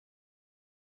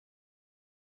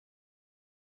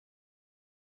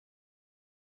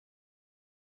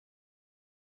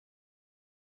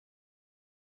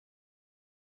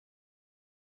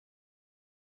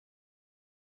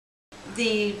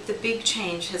The big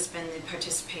change has been the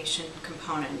participation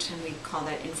component, and we call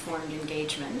that informed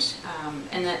engagement.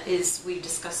 And that is, we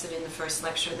discussed it in the first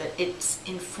lecture, that it's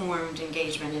informed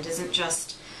engagement. It isn't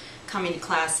just coming to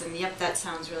class and, yep, that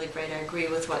sounds really great, I agree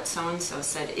with what so-and-so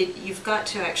said. You've got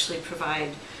to actually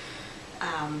provide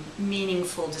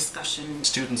meaningful discussion.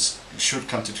 Students should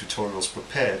come to tutorials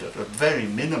prepared. At a very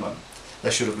minimum, they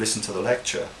should have listened to the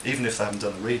lecture. Even if they haven't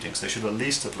done the readings, they should at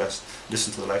least have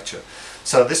listened to the lecture.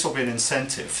 So this will be an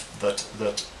incentive that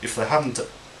if they haven't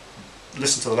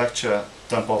listened to the lecture,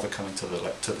 don't bother coming to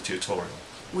the tutorial.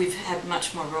 We've had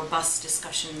much more robust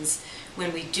discussions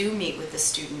when we do meet with the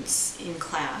students in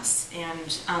class,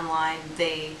 and online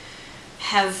they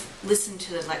have listened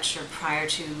to the lecture prior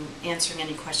to answering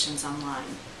any questions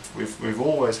online. We've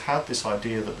always had this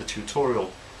idea that the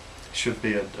tutorial should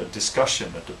be a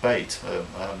discussion, a debate,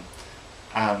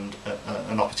 and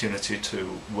an opportunity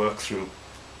to work through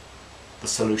the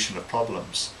solution of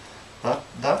problems.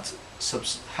 That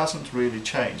hasn't really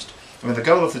changed. I mean, the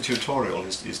goal of the tutorial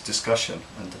is discussion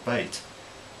and debate.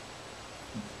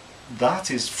 That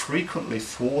is frequently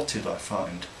thwarted, I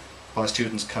find, by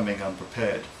students coming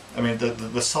unprepared. I mean,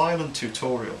 the silent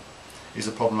tutorial is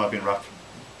a problem I've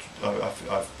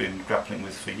been grappling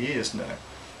with for years now.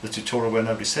 The tutorial where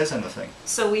nobody says anything.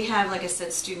 So we have, like I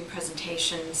said, student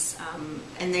presentations,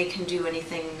 and they can do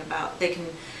anything they can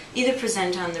either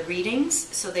present on the readings,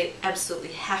 so they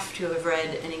absolutely have to have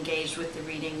read and engaged with the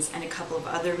readings and a couple of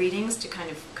other readings to kind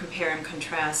of compare and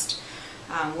contrast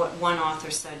what one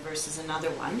author said versus another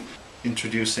one.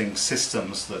 Introducing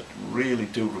systems that really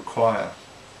do require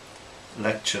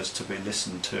lectures to be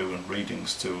listened to and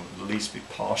readings to at least be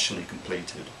partially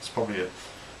completed. It's probably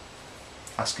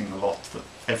asking a lot that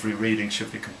every reading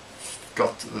should be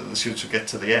the students should get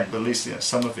to the end, but at least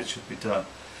some of it should be done.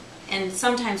 And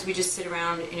sometimes we just sit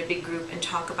around in a big group and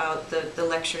talk about the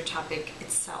lecture topic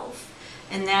itself,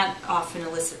 and that often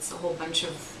elicits a whole bunch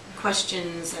of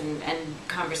questions and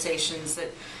conversations that,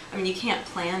 I mean, you can't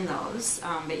plan those,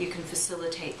 but you can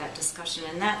facilitate that discussion,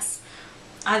 and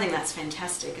I think that's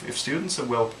fantastic. If students are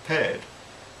well prepared,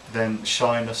 then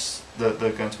shyness, they're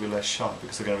going to be less shy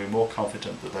because they're going to be more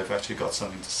confident that they've actually got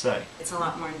something to say. It's a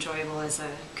lot more enjoyable as a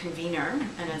convener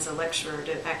and as a lecturer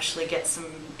to actually get some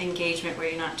engagement where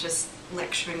you're not just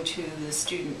lecturing to the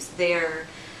students. They're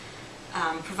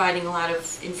providing a lot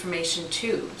of information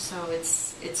too, so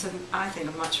it's I think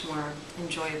a much more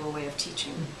enjoyable way of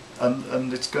teaching.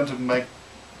 And it's going to make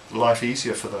life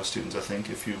easier for those students, I think,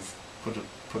 if you've put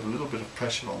a little bit of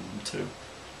pressure on them to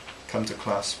come to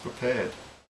class prepared.